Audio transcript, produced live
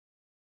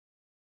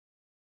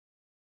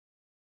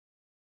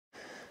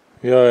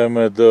Yeah, I'm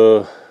at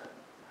the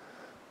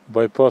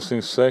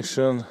bypassing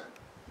section,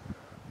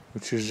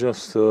 which is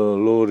just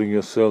lowering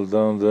yourself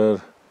down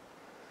there.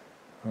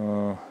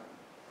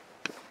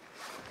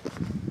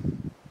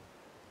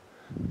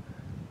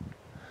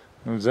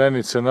 And then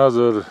it's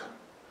another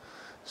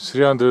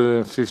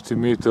 350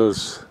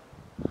 meters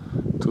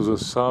to the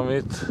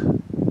summit,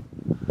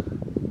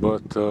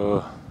 but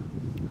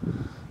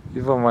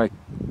even my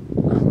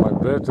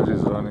battery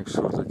is running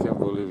short. I can't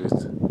believe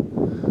it.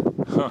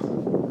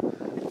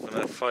 And I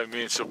have 5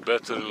 minutes of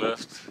battery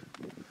left,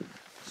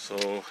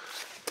 so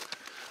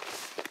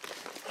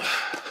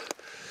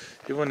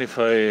even if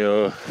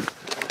I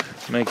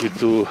make it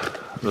to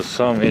the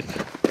summit,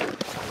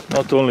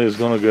 not only it's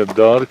gonna get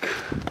dark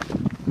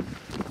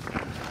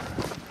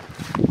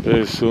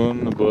very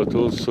soon, but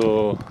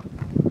also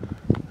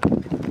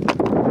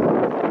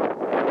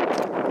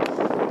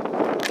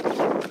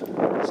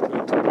it's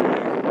going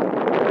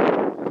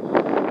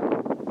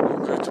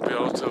to be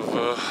out of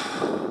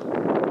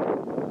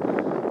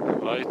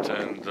light,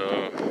 and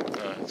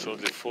it's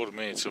only 4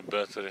 minutes of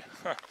battery.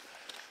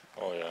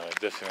 Oh yeah, I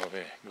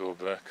definitely go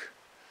back.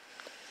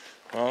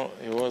 Well,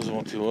 it was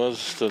what it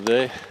was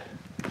today.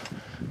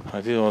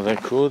 I did what I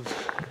could.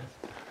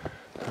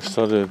 I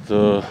started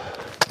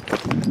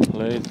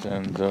late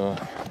and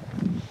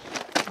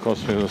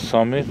cost me the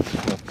summit,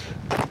 but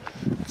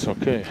it's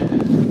okay.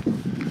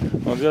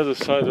 On the other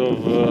side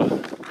of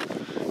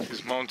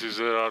these mountains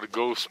there are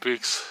ghost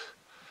peaks,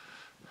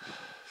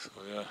 so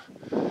yeah.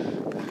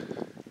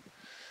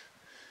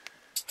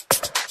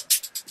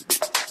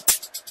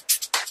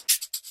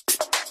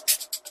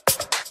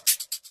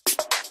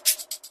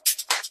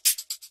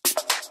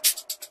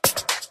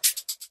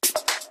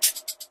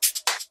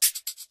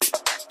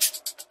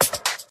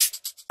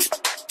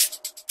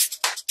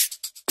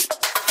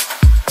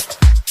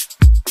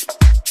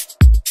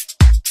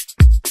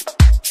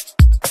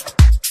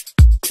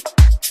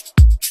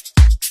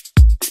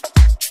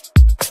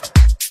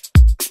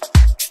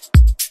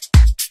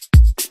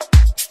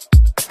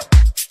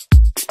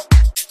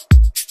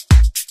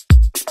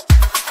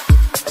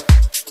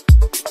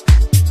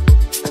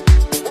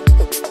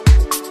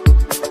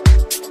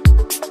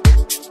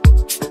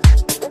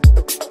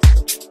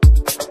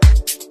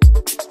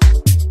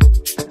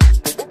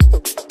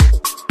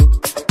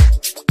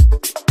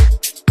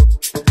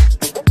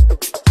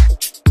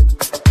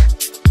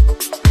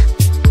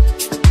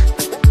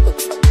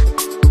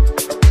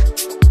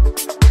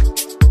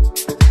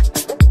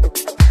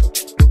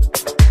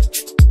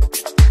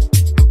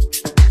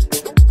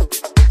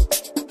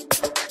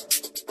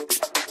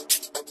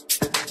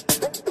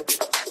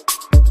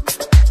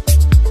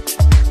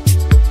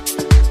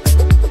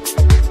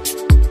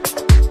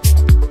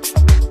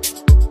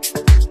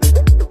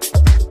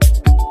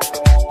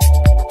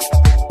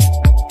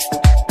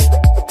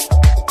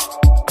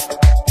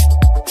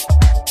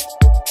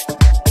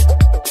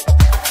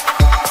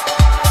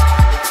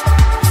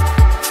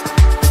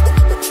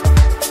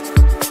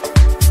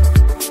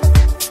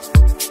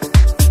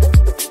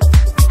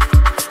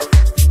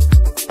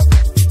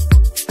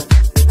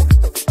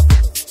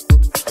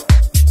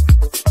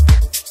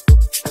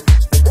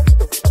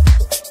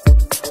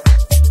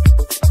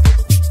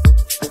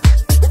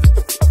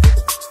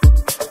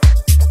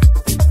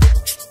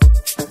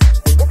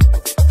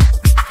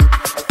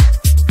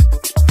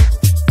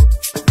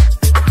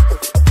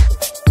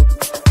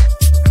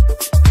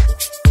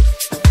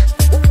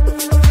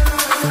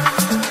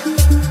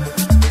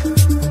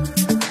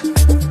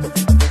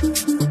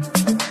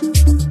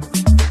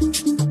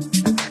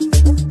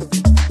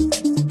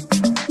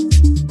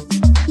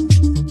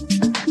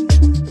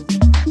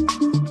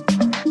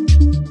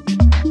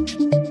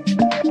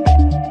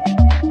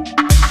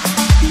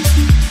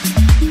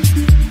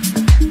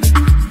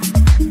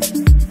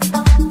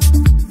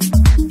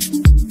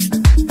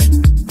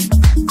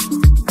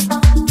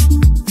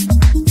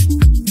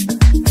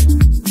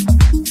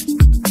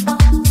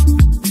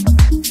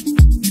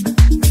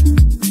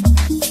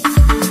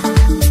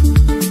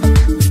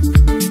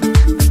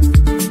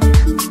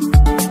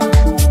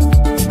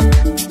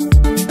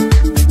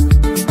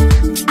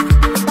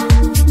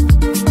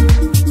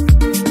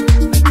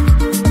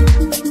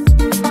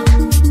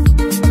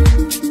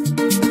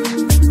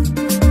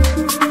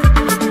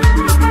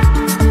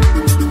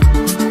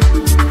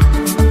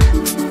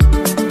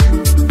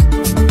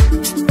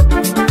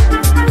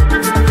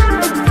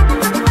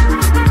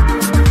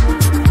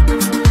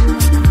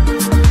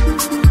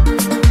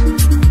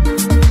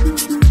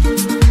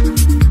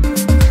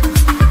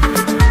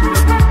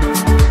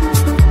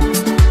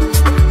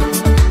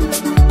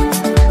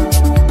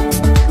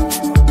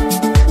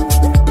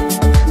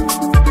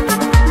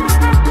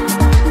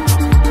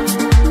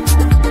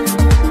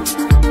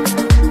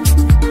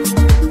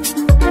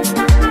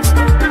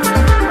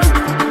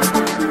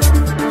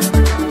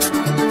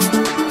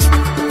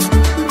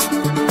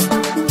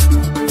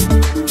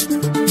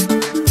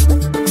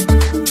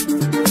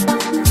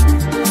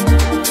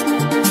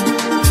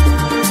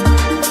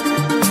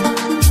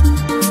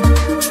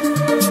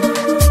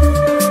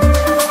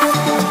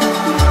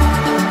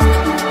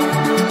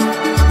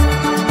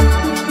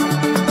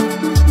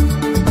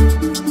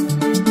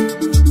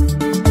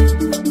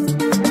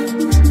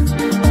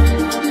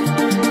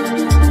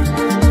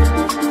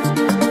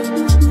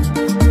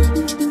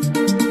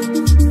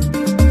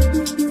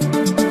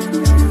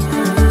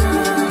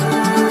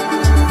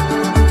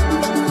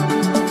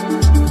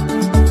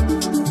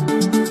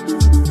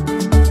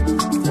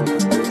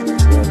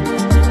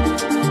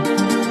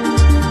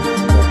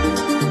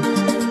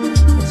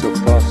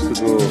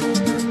 go on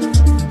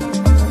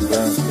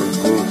Banff and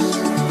Ghost.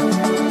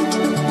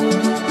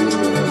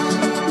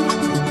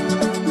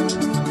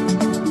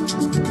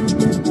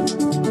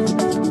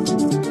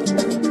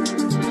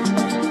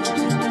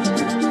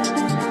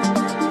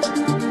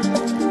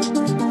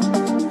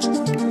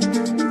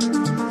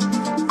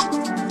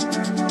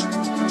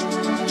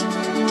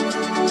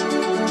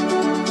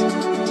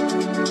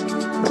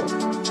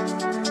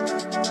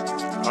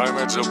 I'm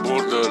at the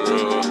border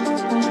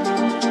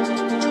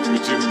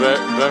between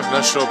Banff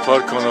National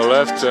Park on the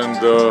left and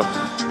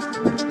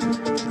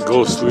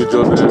Ghost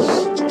Wilderness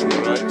on the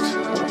right.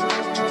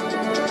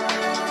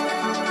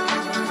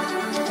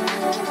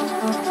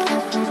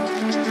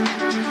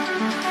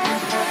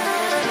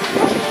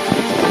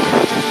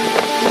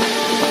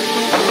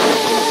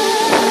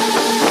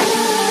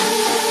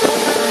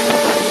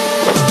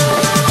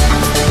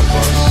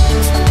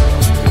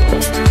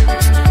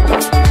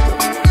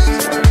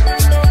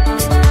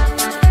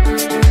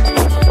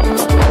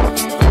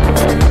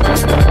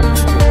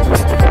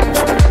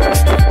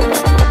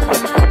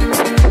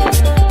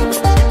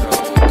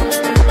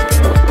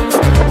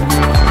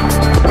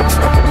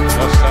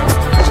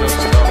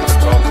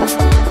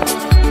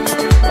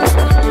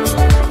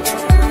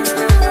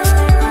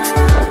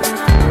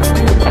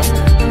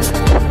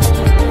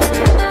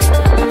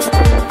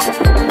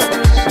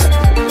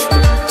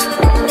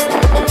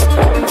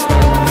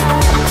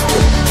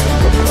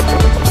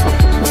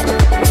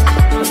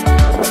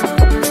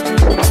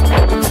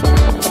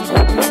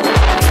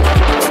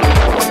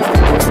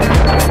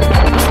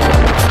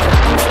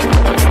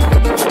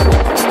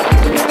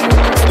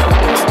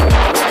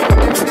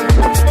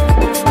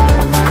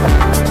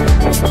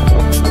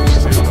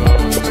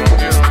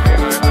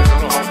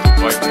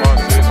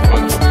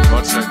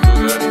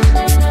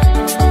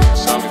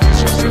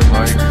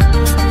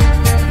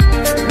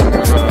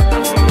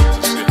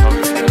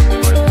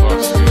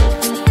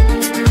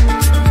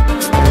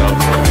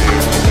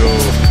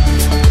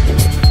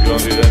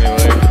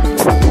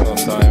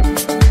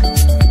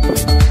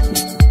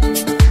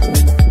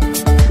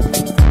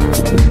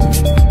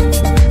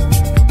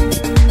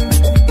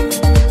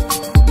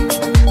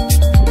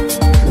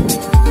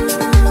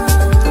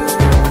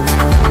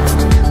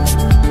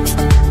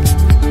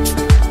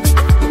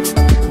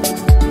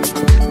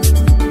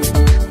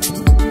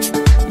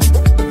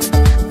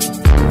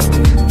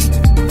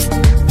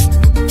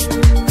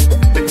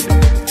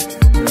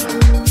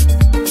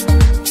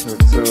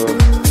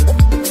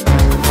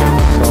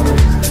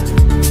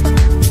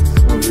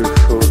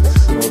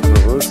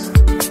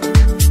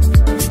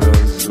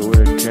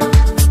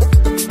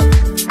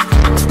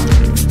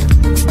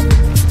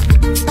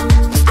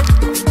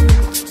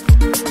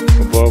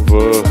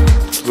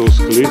 Those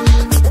cliffs.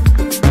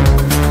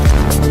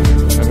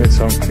 I made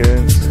some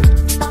cans.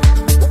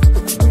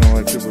 I don't know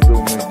why people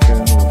don't make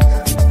cans.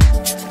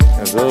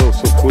 And there are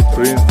also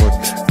footprints, but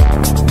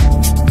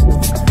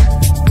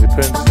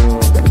depends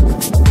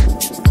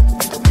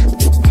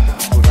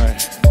when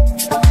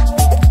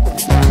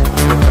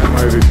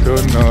I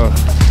return,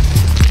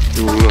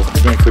 it will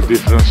make a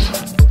difference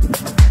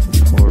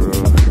for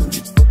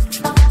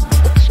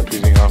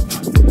speeding up.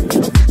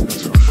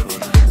 That's for sure.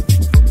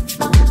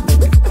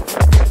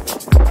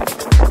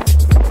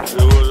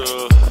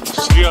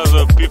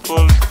 Other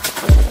people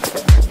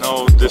now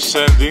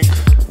descending.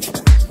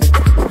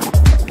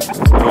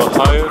 They were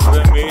higher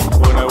than me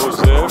when I was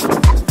there,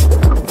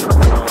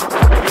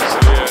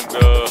 and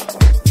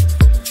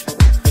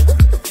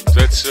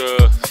that's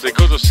they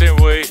go the same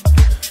way.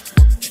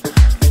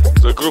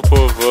 The group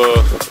of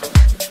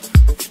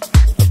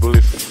I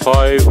believe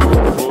 5 or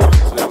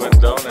 4 they went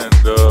down, and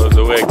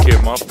the way I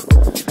came up,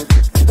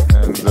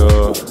 and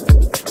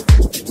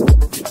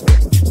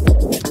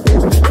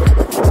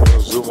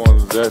zoom on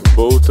that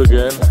boat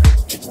again.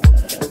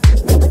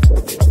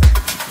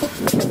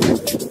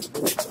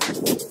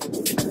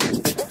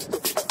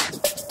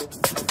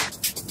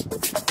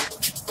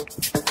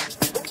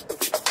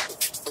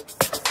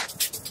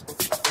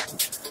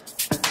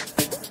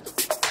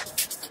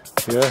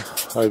 Yeah,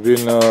 I've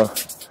been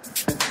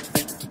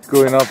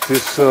going up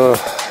this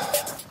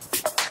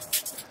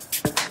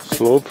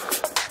slope.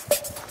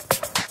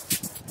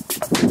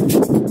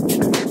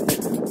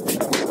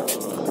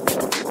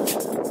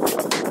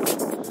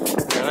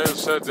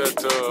 Said that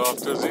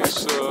after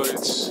this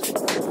it's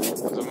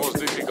the most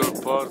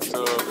difficult part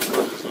because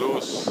it's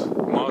loose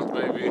mud,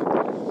 maybe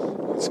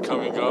it's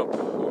coming up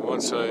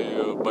once I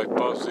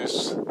bypass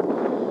this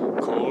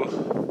col.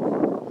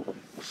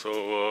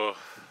 So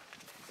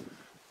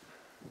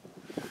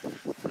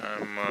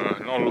I'm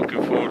not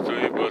looking forward to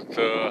it, but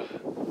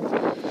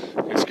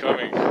it's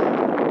coming.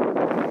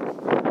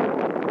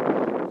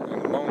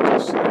 And the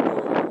mountains.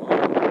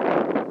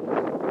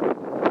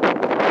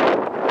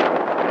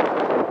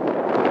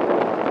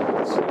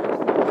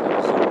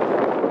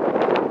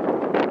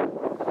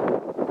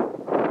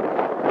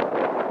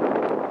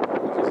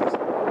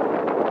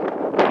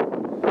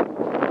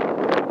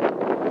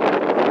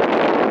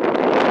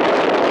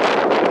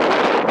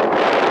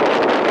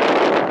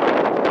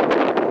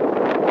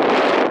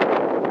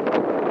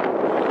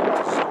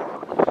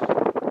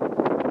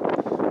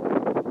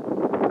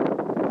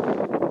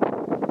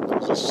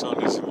 the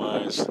sun is in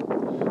my eyes.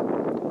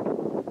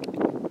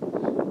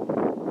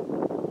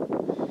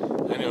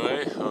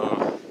 Anyway,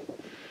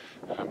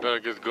 I better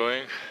get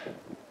going.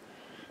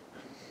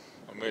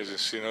 Amazing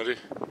scenery.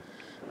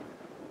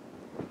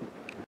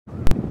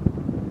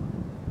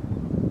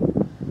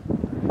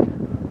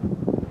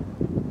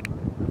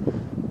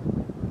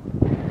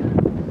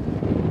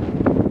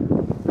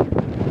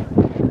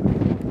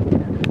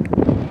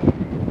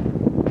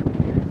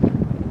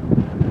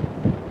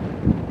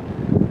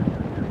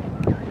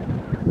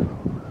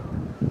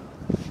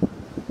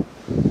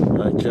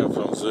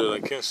 I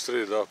came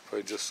straight up.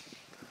 I just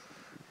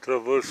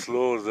traversed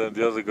slower than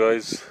the other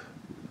guys.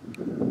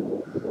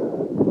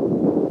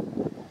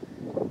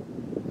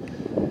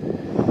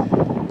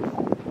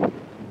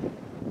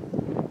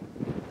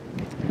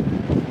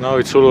 Now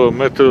it's all a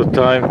matter of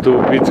time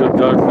to beat the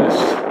darkness.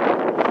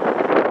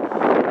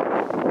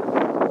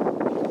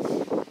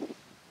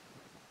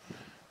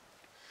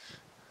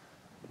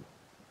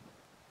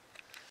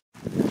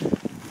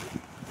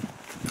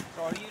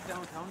 So are you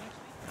downtown next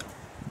week?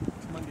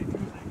 Monday,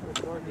 Tuesday, or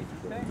Tuesday?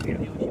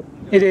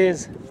 It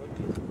is.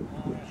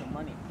 Some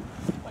money.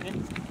 I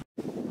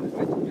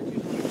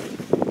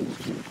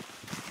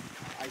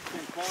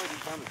spent quality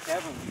time with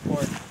Kevin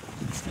before,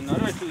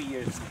 another 2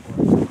 years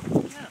before.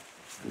 Yeah.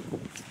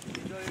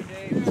 Enjoy your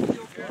day.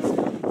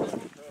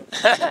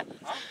 Huh?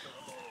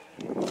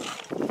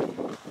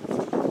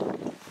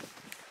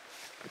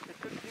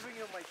 Giving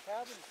you my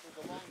cabin for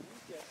the long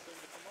weekend.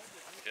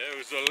 Yeah, it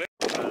was a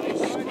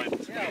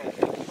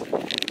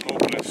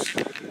hopeless.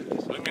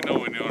 Let me know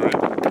when you're ready.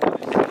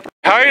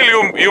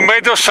 Kyle, you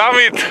made the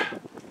summit.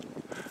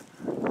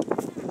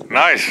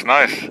 Nice,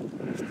 nice.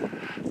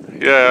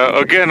 Yeah,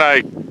 again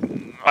I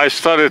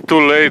started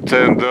too late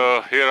and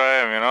here I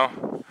am, you know.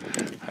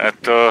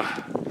 At oh,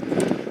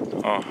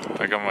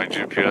 I got my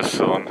GPS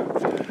on.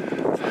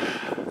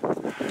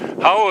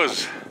 How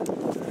was?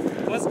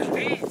 It was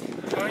great.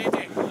 How are you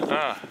doing?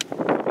 Ah,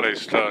 late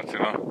start, you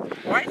know.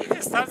 Why did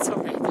you start so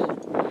late?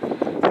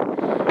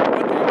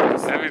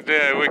 Every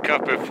day I wake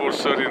up at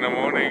 4:30 in the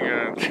morning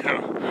and you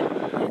know,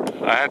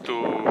 I had to.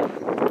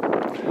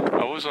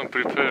 I wasn't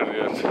prepared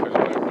yet. So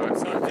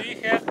do you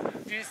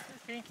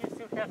think you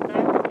still have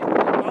time to get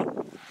up?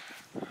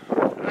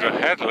 The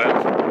headlamp?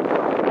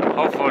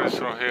 How far is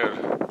from here?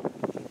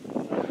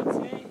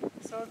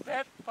 So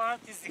that part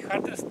is the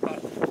hardest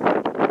part.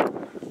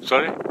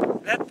 Sorry?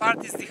 That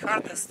part is the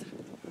hardest.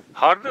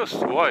 Hardest?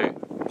 Why?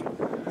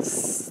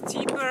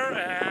 Steeper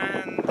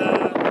and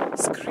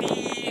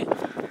scree.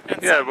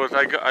 And Yeah, but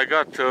I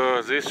got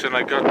this and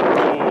I got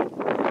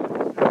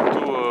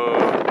two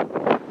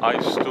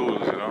ice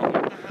tools, you know.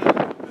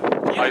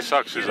 Ice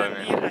axes, I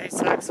mean.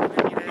 Ice axe, No?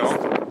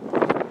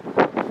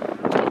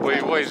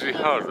 Why is it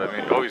hard? I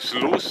mean, oh, it's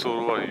loose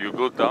or what? You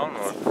go down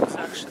or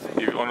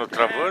actually. you on a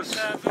traverse?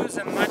 And loose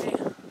and muddy.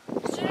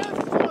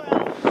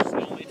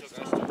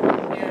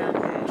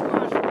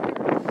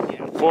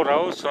 Yeah. 4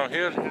 hours from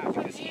here?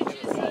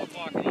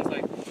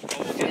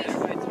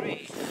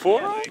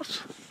 4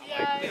 hours? Oh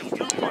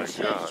my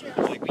god.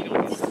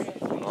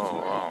 Oh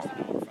wow.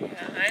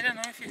 Yeah, I don't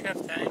know if you have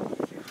time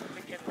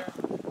to get that.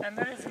 And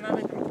there is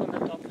another group on the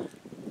top.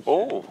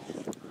 Oh!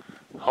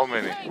 How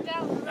many?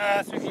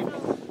 3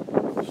 people.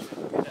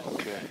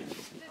 Okay.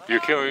 You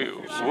came,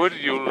 where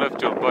did you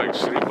left your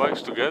bikes? 3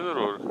 bikes together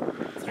or?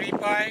 3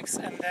 bikes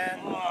and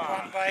then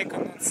 1 bike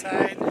on one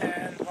side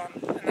and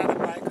another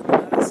bike on the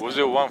other side. Was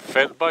there one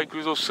fat bike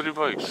with those 3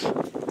 bikes?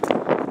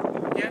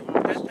 Yeah,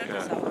 that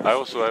is ours. I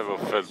also have a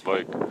fat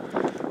bike.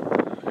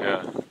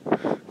 Yeah.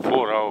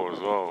 4 hours,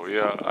 wow,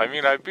 yeah. I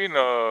mean, I've been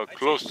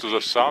close to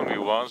the Sami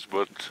once,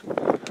 but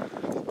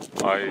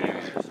I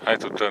had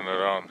to turn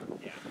around.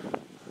 Yeah,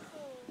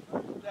 I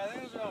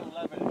think it was around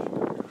 11.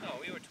 No,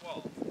 we were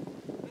 12.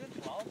 Was it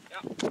 12?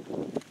 Yeah.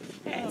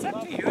 It's up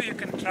to you, you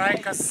can try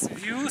because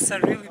views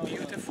are really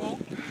beautiful.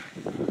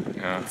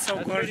 Yeah. It's so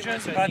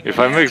gorgeous, but If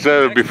I make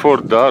that before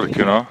dark,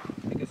 you know.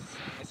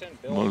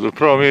 Well, the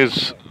problem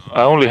is,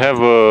 I only have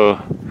a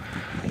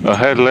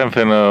headlamp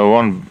and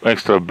one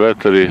extra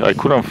battery. I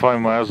couldn't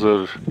find my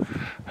other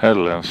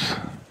headlamps.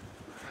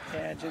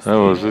 yeah, just That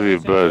was really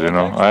bad, you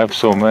know. I have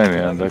so many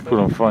and I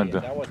couldn't find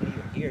them. That wasn't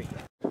even here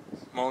yet.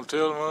 Mount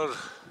Aylmer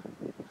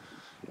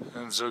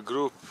and the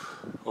group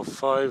of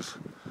 5.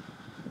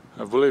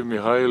 I believe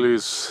Mihail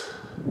is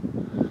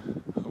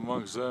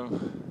amongst them.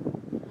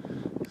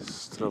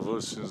 He's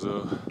traversing the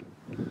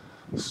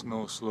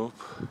snow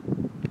slope.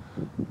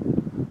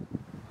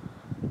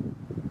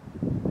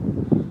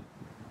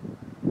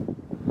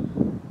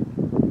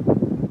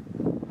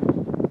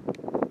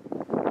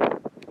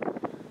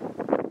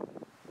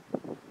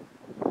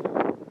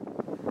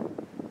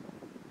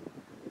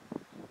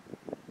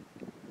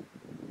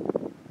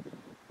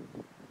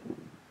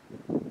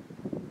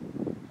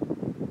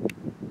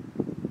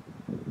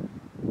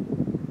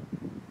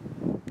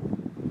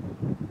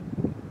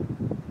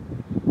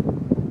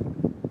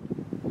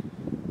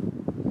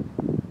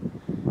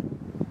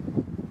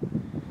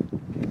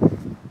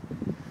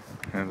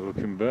 And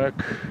looking back,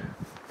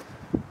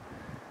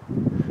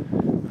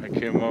 I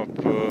came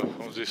up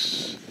on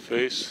this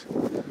face,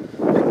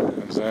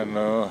 and then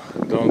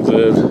down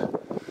there to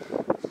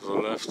the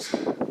left.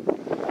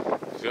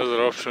 The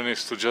other option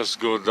is to just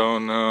go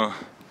down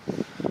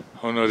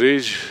on a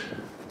ridge.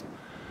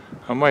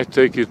 I might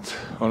take it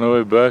on the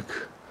way back.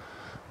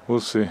 We'll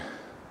see.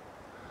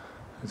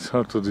 It's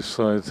hard to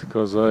decide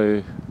because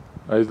I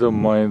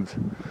don't mind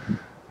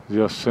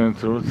the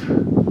ascent route.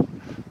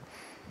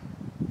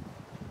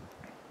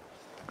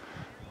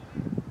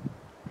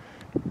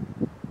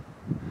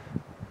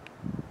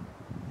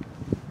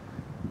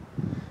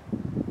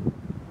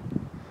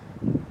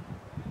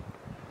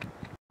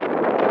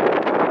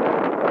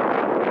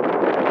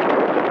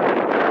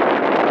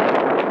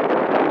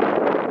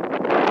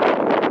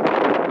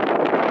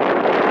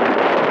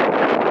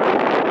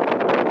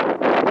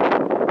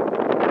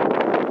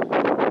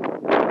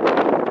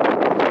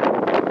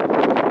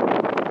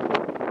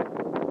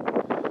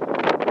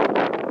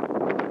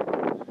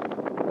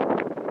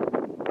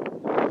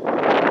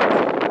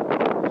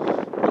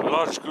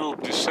 Large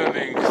group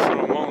descending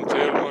from Mount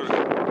Aylmer.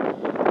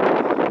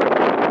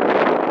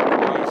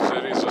 If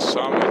there is a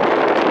summit,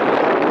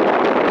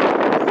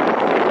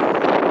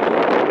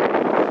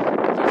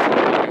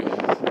 definitely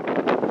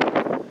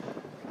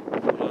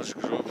a large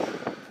group.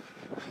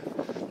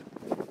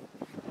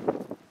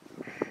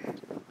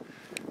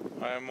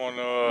 I am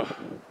on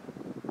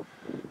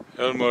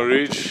Aylmer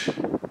Ridge.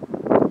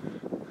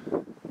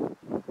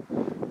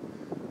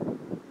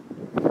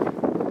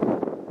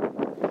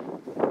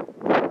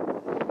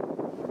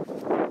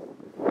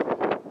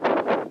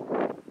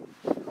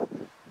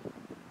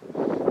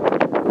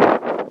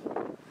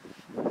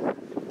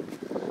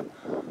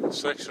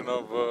 Section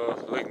of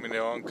Lake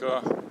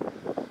Minnewanka,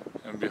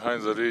 and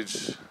behind the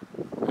ridge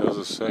there's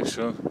a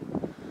section.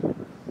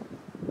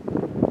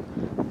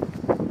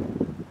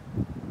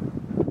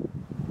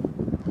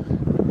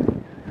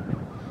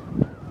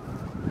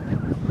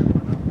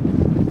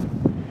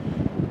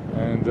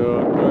 And I'm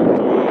going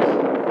to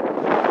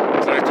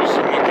try to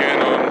zoom again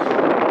on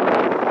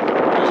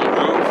the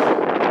group.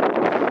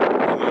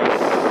 I know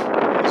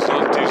it's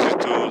not easy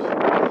to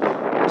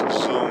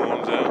zoom on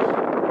them.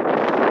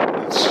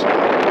 It's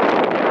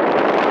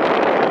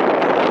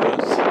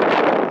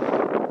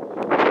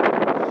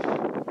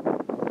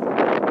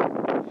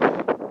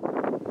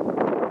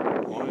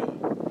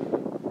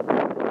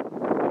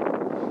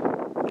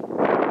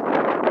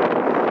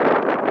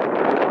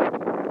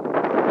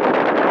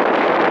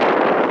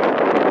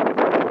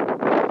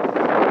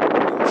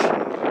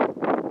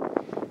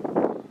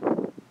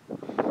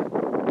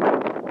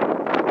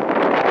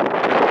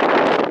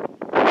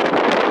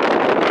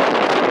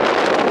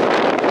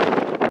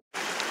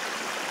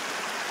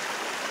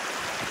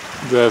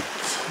that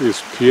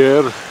is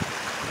Pierre.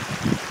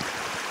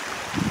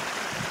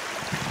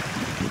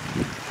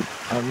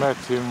 I met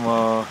him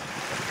on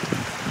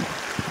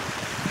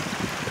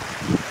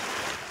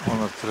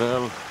a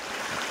trail.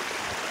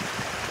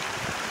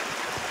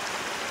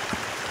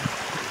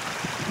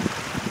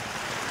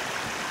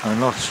 I'm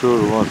not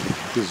sure what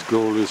his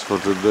goal is for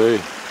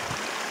today.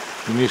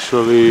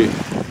 Initially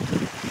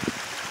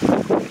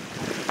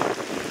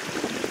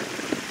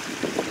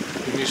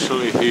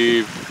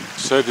he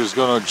said he's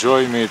gonna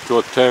join me to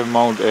attempt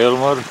Mount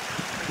Aylmer,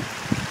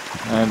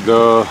 and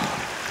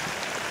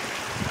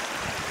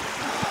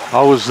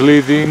I was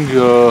leading,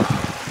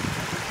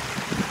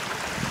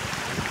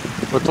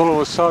 but all of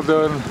a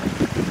sudden,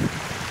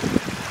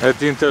 at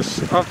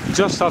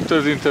just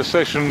after the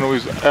intersection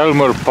with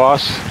Aylmer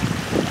Pass,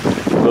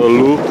 the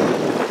loop,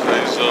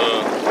 there is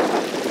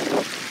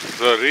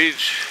the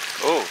ridge.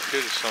 Oh,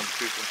 here is some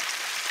people.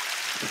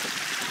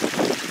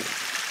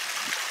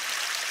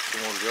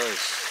 Some more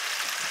guys.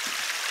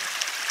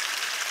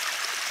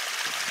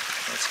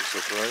 That's a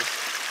surprise.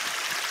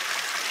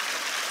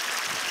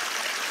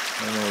 I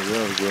don't know where they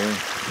are going.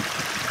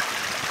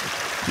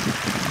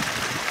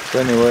 So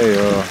anyway,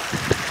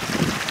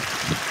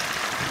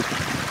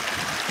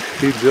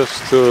 he just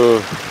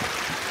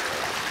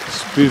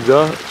speed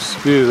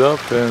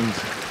up, and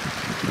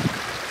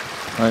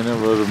I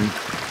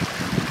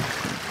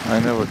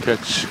never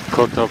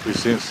caught up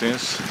with him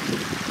since.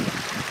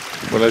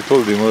 But I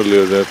told him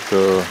earlier that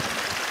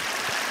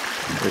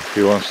if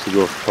he wants to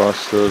go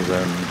faster,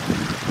 then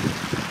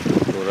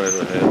go right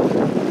ahead.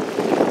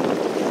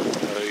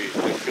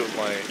 I filled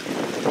my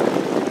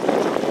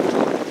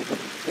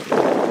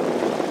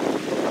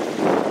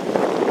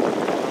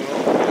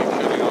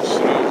carrying us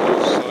through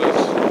those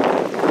sides.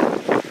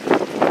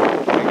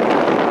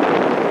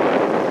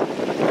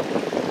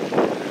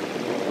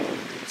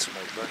 It's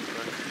my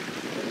backpack.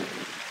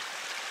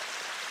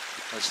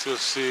 I still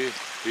see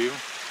him.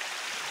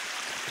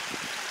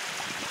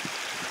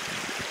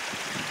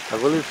 I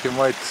believe he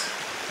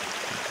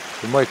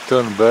might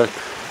turn back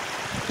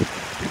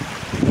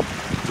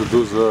to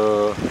do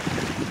the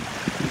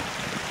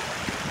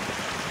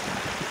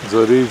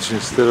ridge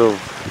instead of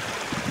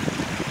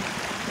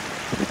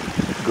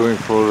going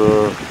for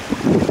the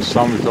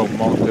summit of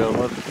Mount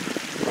Aylmer.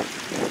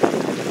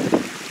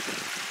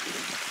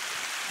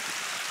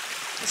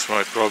 This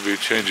might probably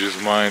change his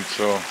mind,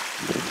 so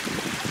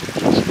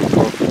Just look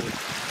out for it.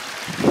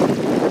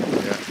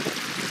 Yeah.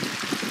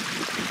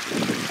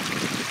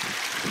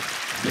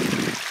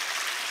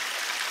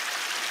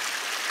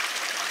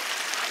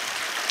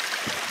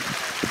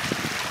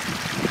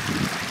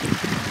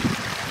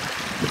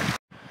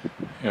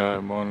 Yeah,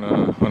 I'm on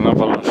an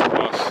avalanche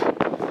pass.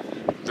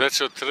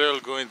 That's a trail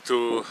going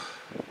to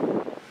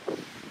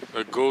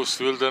a ghost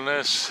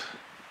wilderness.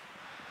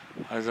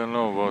 I don't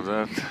know about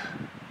that.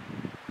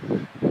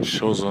 It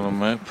shows on a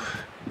map.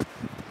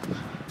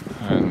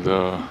 And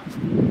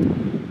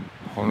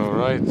on the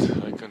right,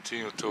 I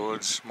continue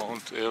towards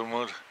Mount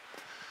Aylmer.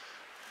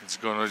 It's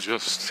gonna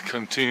just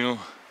continue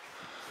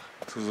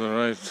to the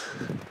right.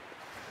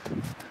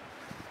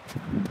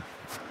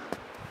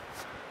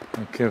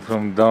 I came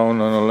from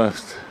down on the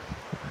left.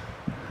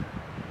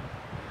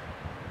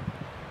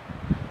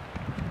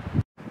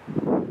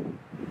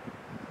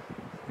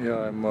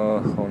 Yeah, I'm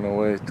on the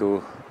way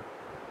to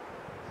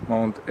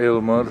Mount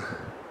Aylmer,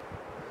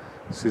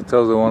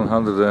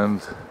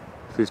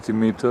 3,150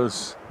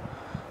 meters.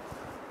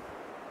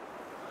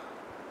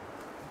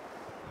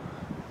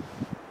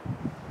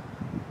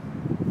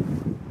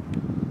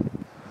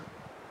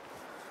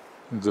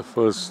 The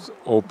first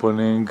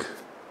opening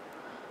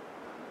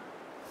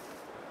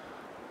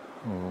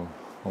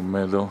or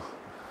meadow.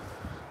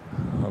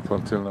 Up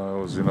until now I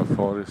was in a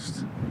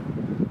forest.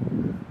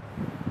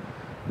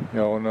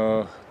 Yeah, on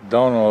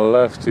down on the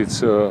left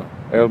it's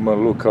Aylmer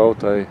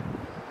Lookout. I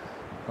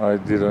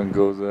didn't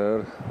go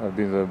there. I've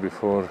been there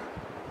before,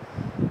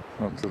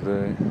 not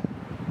today.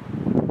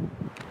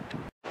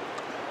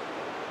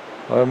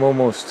 I'm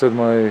almost at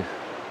my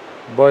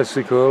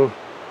bicycle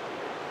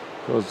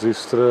because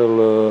this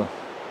trail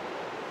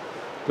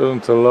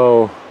doesn't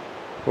allow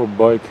for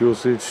bike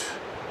usage.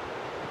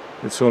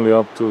 It's only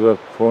up to that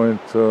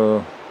point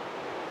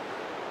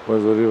by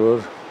the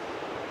river.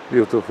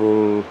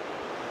 Beautiful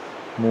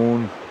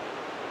moon.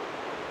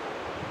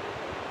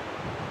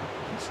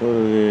 It's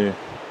already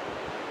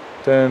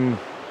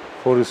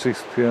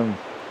 10:46 p.m.